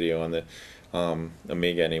that much video on the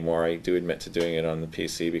Amiga anymore. I do admit to doing it on the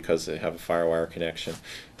PC because they have a FireWire connection.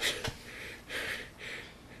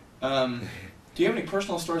 Do you have any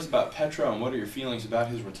personal stories about Petro, and what are your feelings about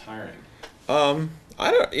his retiring?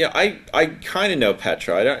 I don't. I kind of know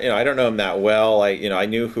Petro. I don't know him that well. I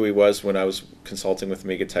knew who he was when I was consulting with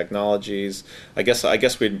Amiga Technologies. I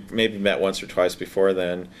guess we'd maybe met once or twice before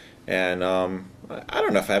then. And I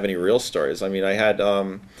don't know if I have any real stories. I mean, I had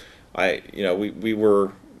we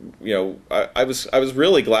were I was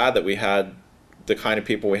really glad that we had the kind of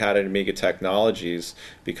people we had at Amiga Technologies,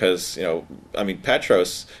 because I mean, Petro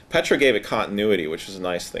gave it continuity, which was a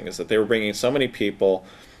nice thing. Is that they were bringing so many people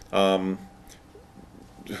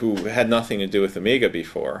who had nothing to do with Amiga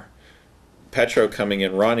before. Petro coming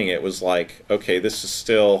in running it was like, okay, this is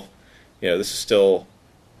still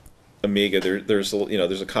Amiga. There's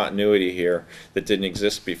a continuity here that didn't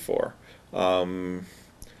exist before. And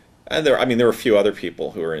there were a few other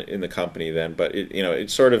people who were in the company then, but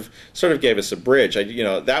it sort of gave us a bridge.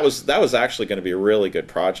 That was actually going to be a really good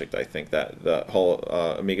project. I think that the whole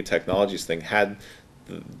Amiga Technologies thing, had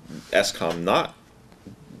the ESCOM not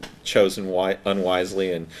chosen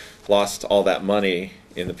unwisely and lost all that money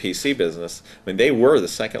in the PC business. I mean, they were the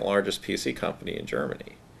second largest PC company in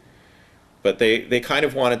Germany. but they kind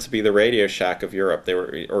of wanted to be the Radio Shack of Europe. They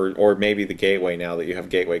were, or maybe the Gateway, now that you have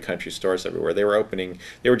Gateway country stores everywhere. They were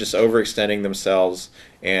just overextending themselves,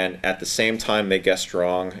 and at the same time they guessed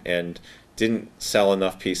wrong and didn't sell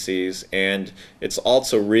enough PCs. And it's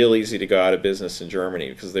also real easy to go out of business in Germany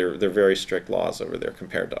because they're very strict laws over there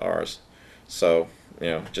compared to ours. So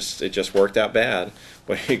it just worked out bad.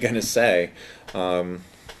 What are you going to say? I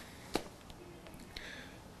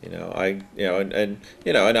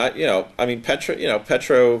mean,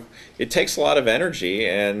 Petro, it takes a lot of energy,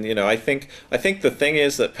 and I think the thing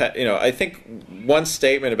is that I think one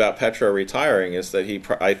statement about Petro retiring is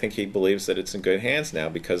that I think he believes that it's in good hands now,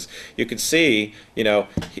 because you could see,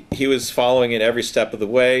 he was following it every step of the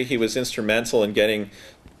way. He was instrumental in getting,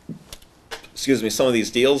 some of these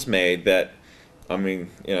deals made that, I mean,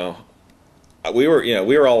 we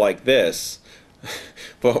were all like this.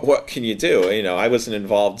 But what can you do? I wasn't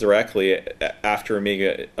involved directly after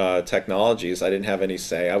Amiga Technologies. I didn't have any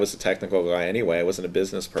say. I was a technical guy anyway. I wasn't a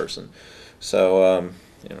business person. So,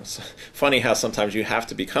 it's funny how sometimes you have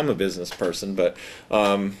to become a business person. But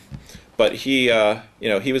he,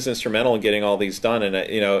 he was instrumental in getting all these done. And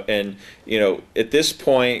at this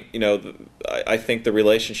point, I think the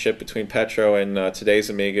relationship between Petro and today's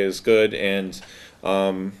Amiga is good. And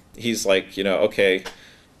he's like, okay,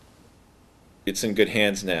 it's in good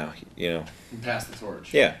hands now. Pass the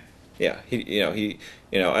torch. Yeah. And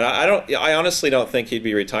I honestly don't think he'd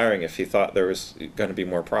be retiring if he thought there was going to be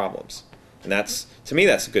more problems. And to me,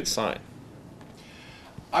 that's a good sign.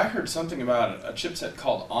 I heard something about a chipset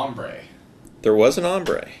called Ombre. There was an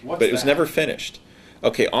Ombre, but it was never finished.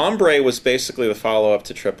 Okay, Ombre was basically the follow-up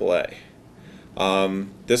to AAA.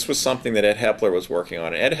 This was something that Ed Hepler was working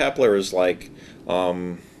on. Ed Hepler is like,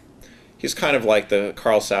 he's kind of like the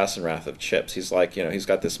Carl Sassenrath of chips. He's like, he's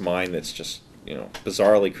got this mind that's just,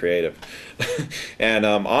 bizarrely creative. And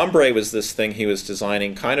Ombre was this thing he was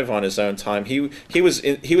designing kind of on his own time. He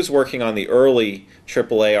was working on the early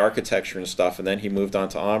AAA architecture and stuff, and then he moved on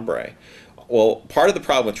to Ombre. Well, part of the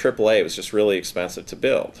problem with AAA, it was just really expensive to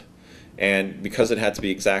build. And because it had to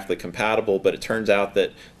be exactly compatible, but it turns out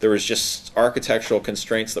that there was just architectural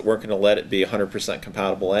constraints that weren't going to let it be 100%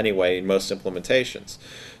 compatible anyway in most implementations.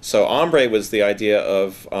 So Ombre was the idea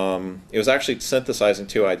of, it was actually synthesizing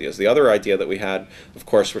two ideas. The other idea that we had, of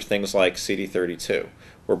course, were things like CD32.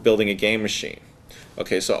 We're building a game machine.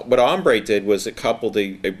 Okay, so what Ombre did was it coupled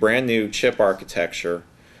a brand new chip architecture,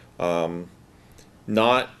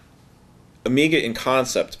 not Amiga in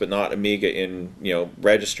concept, but not Amiga in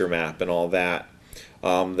register map and all that.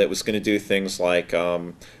 That was going to do things like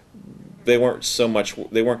they weren't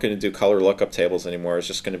going to do color lookup tables anymore. It was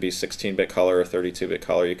just going to be 16-bit color or 32-bit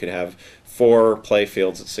color. You could have 4 play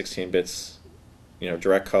fields at 16 bits,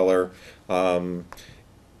 direct color. There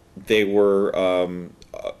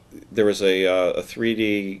was a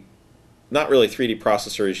 3D. Not really 3D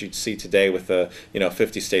processor as you'd see today with a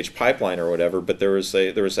 50-stage pipeline or whatever, but there was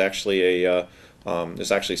actually a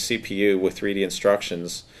CPU with 3D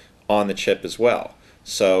instructions on the chip as well.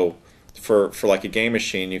 So for like a game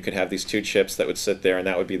machine, you could have these 2 chips that would sit there, and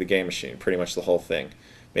that would be the game machine, pretty much the whole thing.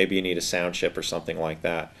 Maybe you need a sound chip or something like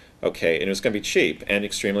that. Okay, and it was going to be cheap and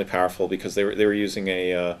extremely powerful because they were using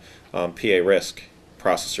a PA RISC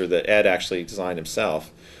processor that Ed actually designed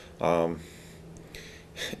himself.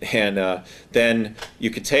 And then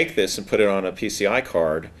you could take this and put it on a PCI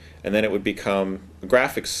card, and then it would become a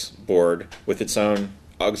graphics board with its own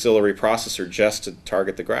auxiliary processor just to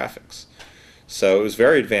target the graphics. So it was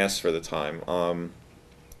very advanced for the time.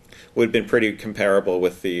 Would have been pretty comparable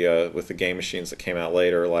with the game machines that came out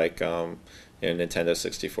later, like Nintendo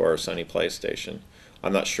 64 or Sony PlayStation.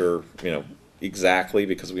 I'm not sure, exactly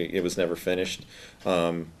because it was never finished.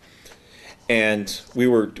 And we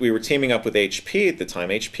were teaming up with HP at the time.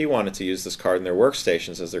 HP wanted to use this card in their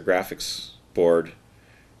workstations as their graphics board,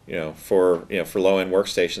 for low-end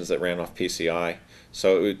workstations that ran off PCI.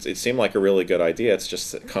 So it seemed like a really good idea. It's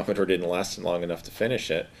just that Commodore didn't last long enough to finish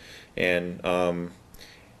it. And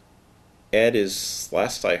Ed is,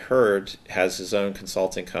 last I heard, has his own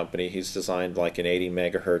consulting company. He's designed like an 80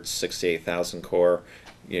 megahertz, 68,000 core.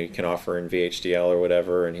 You can offer in VHDL or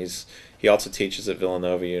whatever. And he also teaches at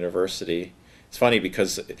Villanova University. It's funny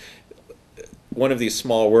because one of these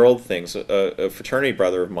small world things, a fraternity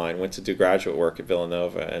brother of mine went to do graduate work at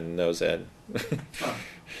Villanova and knows Ed.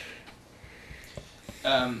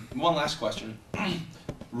 One last question.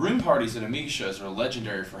 Room parties at Amiga shows are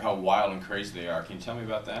legendary for how wild and crazy they are. Can you tell me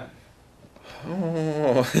about that?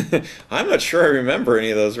 Oh, I'm not sure I remember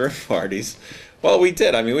any of those room parties. Well, we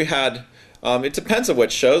did. I mean, we had... it depends on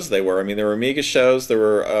what shows they were. I mean, there were Amiga shows, there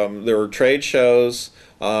were trade shows.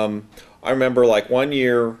 I remember like one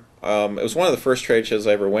year it was one of the first trade shows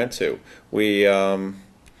I ever went to. We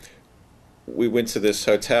went to this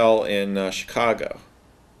hotel in Chicago,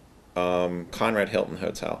 Conrad Hilton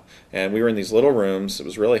Hotel, and we were in these little rooms. It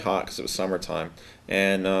was really hot because it was summertime,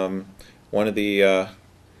 and one of the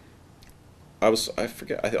I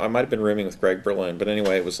forget, I might have been rooming with Greg Berlin, but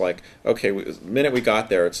anyway, it was like, okay, the minute we got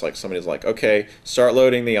there, it's like somebody's like, okay, start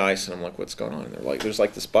loading the ice, and I'm like, what's going on? And they're like, there's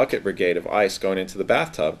like this bucket brigade of ice going into the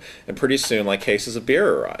bathtub, and pretty soon, like, cases of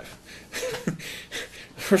beer arrive.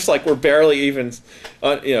 It's like we're barely even,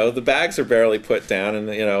 the bags are barely put down,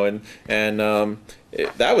 and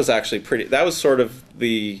that was actually pretty. That was sort of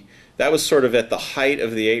at the height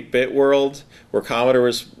of the 8-bit world, where Commodore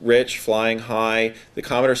was rich, flying high. The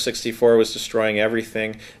Commodore 64 was destroying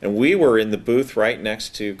everything, and we were in the booth right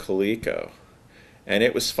next to Coleco. And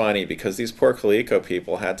it was funny because these poor Coleco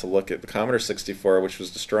people had to look at the Commodore 64, which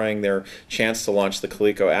was destroying their chance to launch the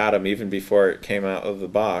Coleco Atom even before it came out of the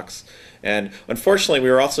box. And unfortunately, we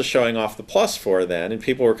were also showing off the Plus 4 then, and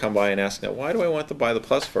people were come by and asking, why do I want to buy the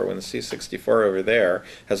Plus 4 when the C64 over there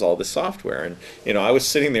has all this software? And I was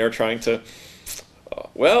sitting there trying to,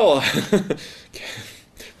 well,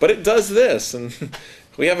 but it does this, and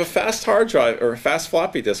we have a fast hard drive or a fast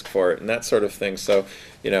floppy disk for it, and that sort of thing. So,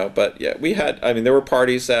 but yeah, we had. I mean, there were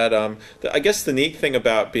parties at. I guess the neat thing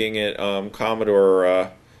about being at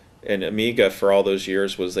Commodore and Amiga for all those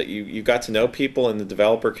years was that you got to know people in the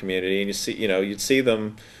developer community, and you'd see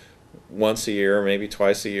them once a year, maybe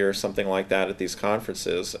twice a year, something like that at these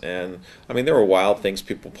conferences. And I mean, there were wild things.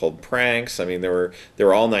 People pulled pranks. I mean, there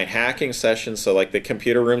were all-night hacking sessions. So like the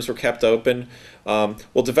computer rooms were kept open. Well,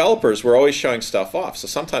 developers were always showing stuff off. So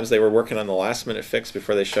sometimes they were working on the last-minute fix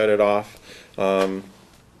before they showed it off. There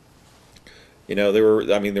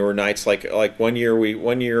were nights like one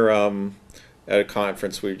year at a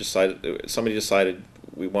conference somebody decided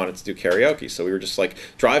we wanted to do karaoke, so we were just like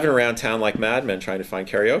driving around town like madmen trying to find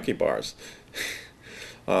karaoke bars.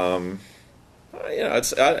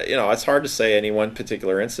 It's hard to say any one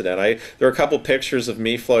particular incident. There were a couple pictures of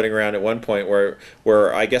me floating around at one point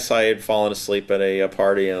where I guess I had fallen asleep at a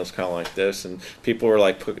party, and it was kind of like this, and people were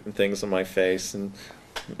like putting things on my face, and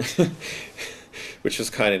which was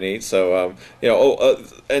kind of neat. So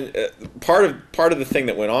part of the thing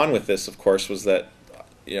that went on with this, of course, was that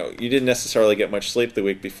you didn't necessarily get much sleep the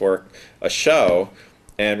week before a show,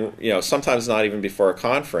 and sometimes not even before a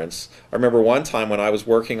conference. I remember one time when I was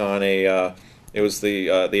working on it was the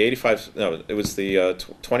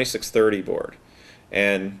 2630 board,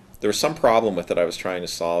 and there was some problem with it I was trying to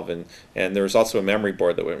solve, and there was also a memory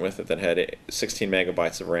board that went with it that had 16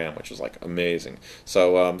 megabytes of RAM, which was like amazing.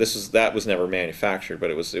 So that was never manufactured, but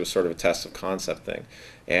it was sort of a test of concept thing.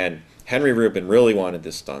 And Henry Rubin really wanted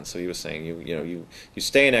this done, so he was saying, you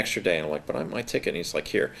stay an extra day, and I'm like, but I'm my ticket. And he's like,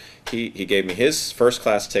 here. He gave me his first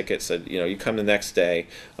class ticket, said, you come the next day.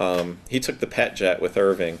 He took the pet jet with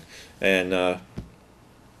Irving, and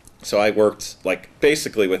so I worked like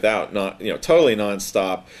basically totally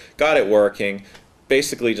nonstop, got it working,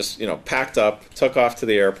 basically just packed up, took off to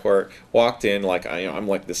the airport, walked in like I'm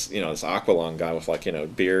like this this Aqualung guy with like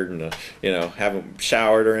beard and haven't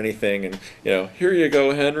showered or anything, and here you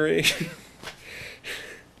go, Henry.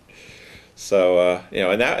 So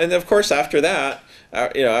and of course after that,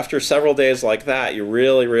 after several days like that, you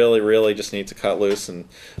really just need to cut loose, and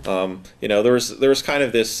there was kind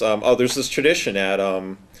of this there's this tradition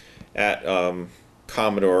at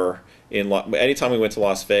Commodore anytime we went to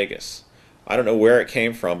Las Vegas. I don't know where it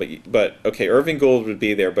came from, but okay, Irving Gould would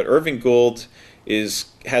be there, but Irving Gould has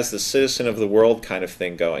the citizen of the world kind of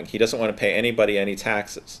thing going. He doesn't want to pay anybody any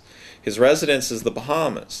taxes. His residence is the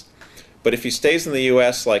Bahamas, but if he stays in the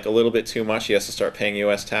U.S. like a little bit too much, he has to start paying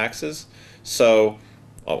U.S. taxes. So,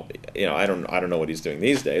 I don't know what he's doing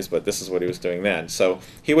these days, but this is what he was doing then. So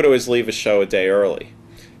he would always leave a show a day early.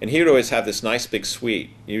 And he would always have this nice big suite,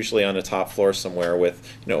 usually on the top floor somewhere, with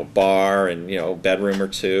bar and bedroom or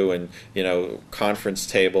two, and conference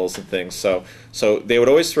tables and things. So they would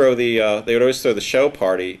always throw the show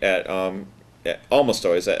party at almost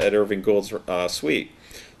always at Irving Gould's suite.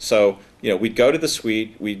 So we'd go to the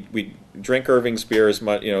suite, we'd drink Irving's beer as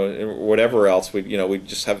much, whatever else. We'd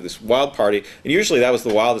just have this wild party, and usually that was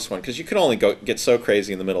the wildest one because you could only get so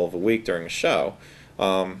crazy in the middle of a week during a show.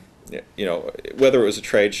 Whether it was a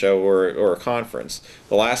trade show or a conference.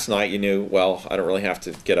 The last night you knew, well, I don't really have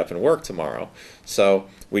to get up and work tomorrow. So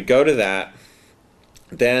we'd go to that.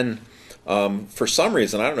 Then, for some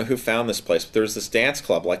reason, I don't know who found this place, but there was this dance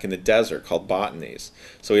club like in the desert called Botany's.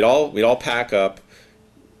 So we'd all pack up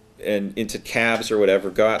and into cabs or whatever,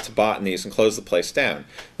 go out to Botany's and close the place down.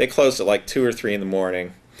 They closed at like 2 or 3 in the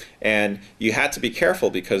morning. And you had to be careful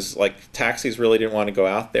because like taxis really didn't want to go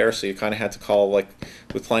out there, so you kind of had to call like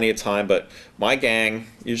with plenty of time. But my gang,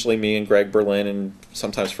 usually me and Greg Berlin and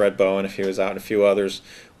sometimes Fred Bowen if he was out and a few others,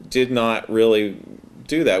 did not really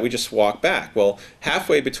do that. We just walked back. Well,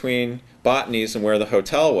 halfway between Botany's and where the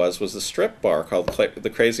hotel was the strip bar called the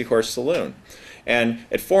Crazy Horse Saloon. And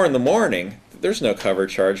at 4 in the morning, there's no cover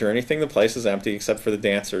charge or anything. The place is empty except for the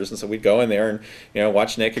dancers, and so we'd go in there and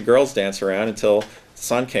watch naked girls dance around until the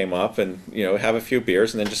sun came up, and have a few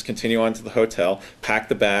beers, and then just continue on to the hotel, pack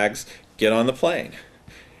the bags, get on the plane.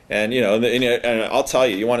 And and I'll tell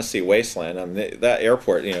you, you want to see wasteland. That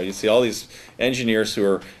airport, you see all these engineers who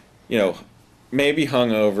are, maybe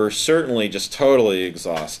hungover, certainly just totally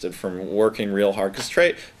exhausted from working real hard.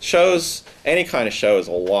 Because shows, any kind of show is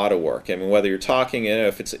a lot of work. I mean, whether you're talking,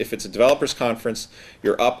 if it's a developers conference,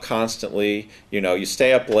 you're up constantly. You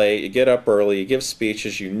stay up late, you get up early, you give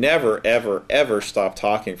speeches. You never, ever, ever stop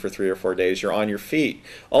talking for 3 or 4 days. You're on your feet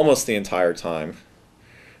almost the entire time.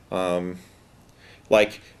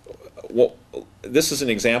 This is an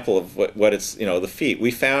example of what it's, the feet.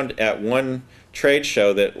 We found at one trade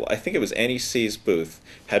show that I think it was NEC's booth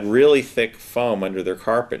had really thick foam under their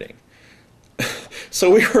carpeting. So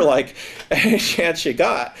we were like, any chance you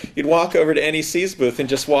got, you'd walk over to NEC's booth and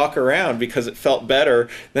just walk around because it felt better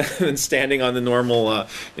than standing on the normal,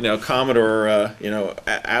 Commodore,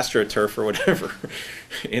 AstroTurf or whatever,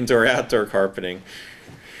 indoor-outdoor carpeting.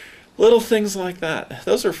 Little things like that.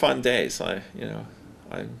 Those are fun days. I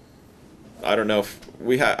don't know if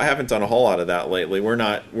I haven't done a whole lot of that lately. We're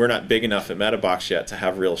not big enough at Metabox yet to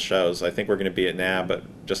have real shows. I think we're going to be at NAB, but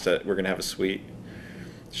we're going to have a suite,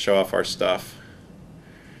 show off our stuff.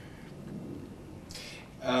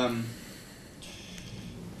 I'm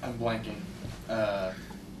blanking.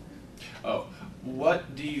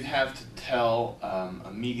 What do you have to tell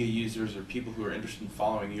Amiga users or people who are interested in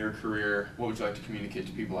following your career? What would you like to communicate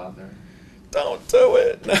to people out there? Don't do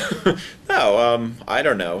it. No, I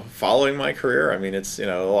don't know. Following my career, I mean, it's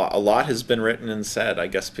a lot has been written and said. I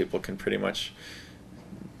guess people can pretty much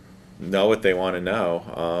know what they want to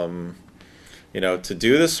know. To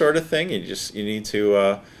do this sort of thing, you need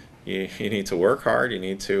to you need to work hard. You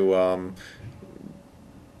need to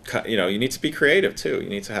you need to be creative too. You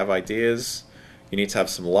need to have ideas. You need to have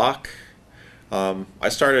some luck. I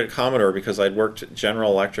started at Commodore because I'd worked at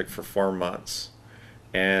General Electric for 4 months.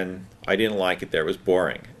 And I didn't like it there. It was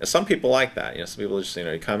boring. And some people like that. Some people just,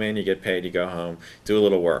 you come in, you get paid, you go home, do a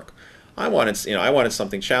little work. I wanted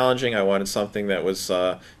something challenging. I wanted something that was,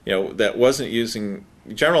 that wasn't using.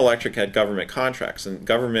 General Electric had government contracts, and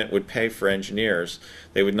government would pay for engineers.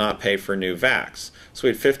 They would not pay for new VAX. So we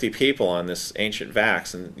had 50 people on this ancient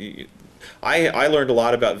VAX, and I learned a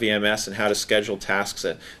lot about VMS and how to schedule tasks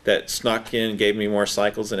that snuck in, gave me more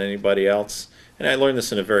cycles than anybody else. And I learned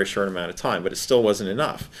this in a very short amount of time, but it still wasn't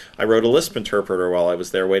enough. I wrote a Lisp interpreter while I was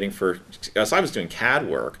there waiting as I was doing CAD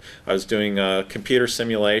work, I was doing computer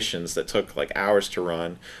simulations that took like hours to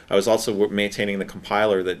run. I was also maintaining the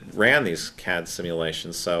compiler that ran these CAD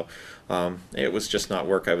simulations, so it was just not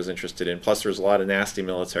work I was interested in. Plus there was a lot of nasty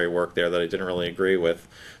military work there that I didn't really agree with.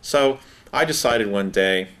 So I decided one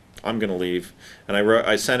day, I'm going to leave, and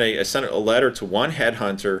I sent a letter to one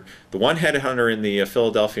headhunter, the one headhunter in the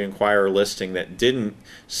Philadelphia Inquirer listing that didn't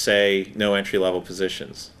say no entry-level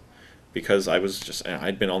positions, because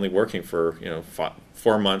I'd been only working for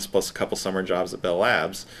 4 months plus a couple summer jobs at Bell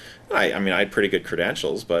Labs. I mean I had pretty good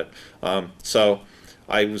credentials, but so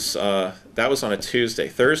I was that was on a Tuesday.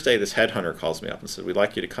 Thursday, this headhunter calls me up and said, "We'd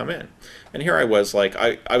like you to come in." And here I was, like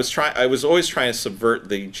I was always trying to subvert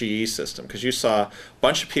the GE system, because you saw a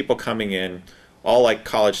bunch of people coming in, all like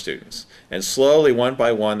college students, and slowly, one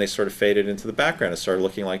by one, they sort of faded into the background and started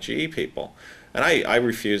looking like GE people. And I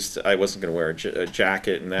refused. I wasn't going to wear a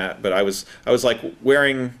jacket and that, but I was like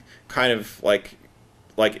wearing kind of like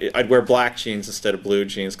I'd wear black jeans instead of blue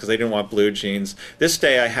jeans because they didn't want blue jeans. This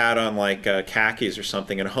day I had on like khakis or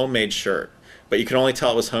something and a homemade shirt, but you could only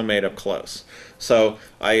tell it was homemade up close. So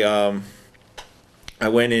I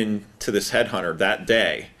went in to this headhunter that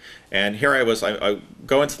day, and here I was. I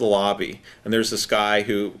go into the lobby, and there's this guy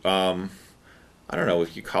who I don't know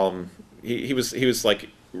if you call him. He was like,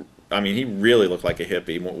 I mean, he really looked like a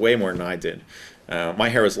hippie, way more than I did. My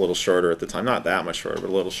hair was a little shorter at the time, not that much shorter, but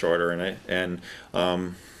a little shorter, and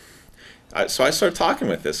so I started talking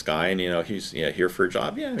with this guy, and he's here for a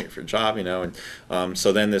job. Yeah, I'm here for a job. And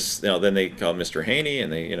so then then they called Mr. Haynie,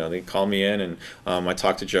 and they called me in, and I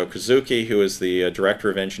talked to Joe Kazuki, who was the director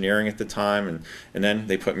of engineering at the time, and then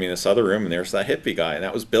they put me in this other room, and there's that hippie guy, and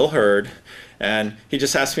that was Bill Hurd. And he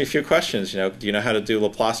just asked me a few questions. Do you know how to do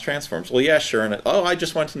Laplace transforms? Well, yeah, sure. And I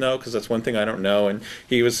just want to know because that's one thing I don't know. And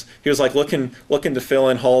he was like looking to fill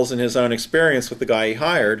in holes in his own experience with the guy he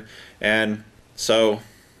hired. And so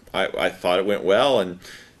I thought it went well. And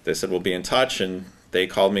they said we'll be in touch. And they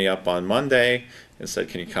called me up on Monday and said,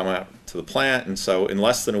 can you come out to the plant? And so in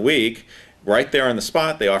less than a week, right there on the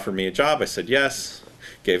spot, they offered me a job. I said yes.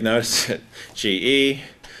 Gave notice at GE,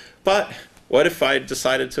 but what if I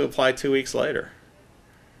decided to apply 2 weeks later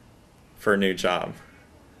for a new job?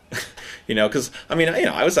 Because I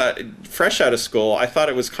was fresh out of school. I thought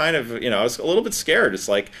it was kind of, I was a little bit scared. It's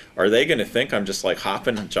like, are they going to think I'm just like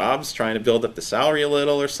hopping jobs, trying to build up the salary a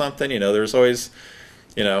little or something? There's always,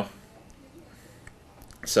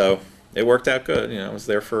 So it worked out good. I was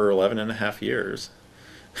there for 11 and a half years.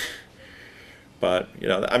 But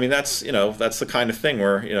that's the kind of thing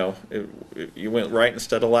where you went right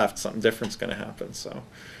instead of left, something different's going to happen. So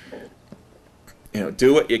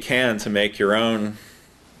do what you can to make your own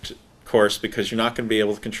course, because you're not going to be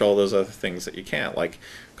able to control those other things that you can't, like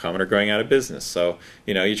Commodore going out of business. So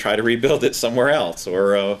you try to rebuild it somewhere else,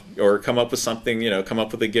 or come up with something, come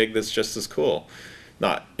up with a gig that's just as cool.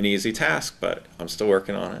 Not an easy task, but I'm still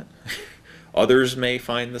working on it. Others may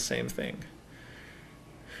find the same thing.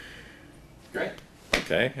 Great.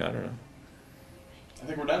 Okay, I don't know. I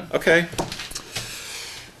think we're done. Okay.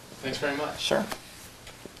 Thanks very much. Sure.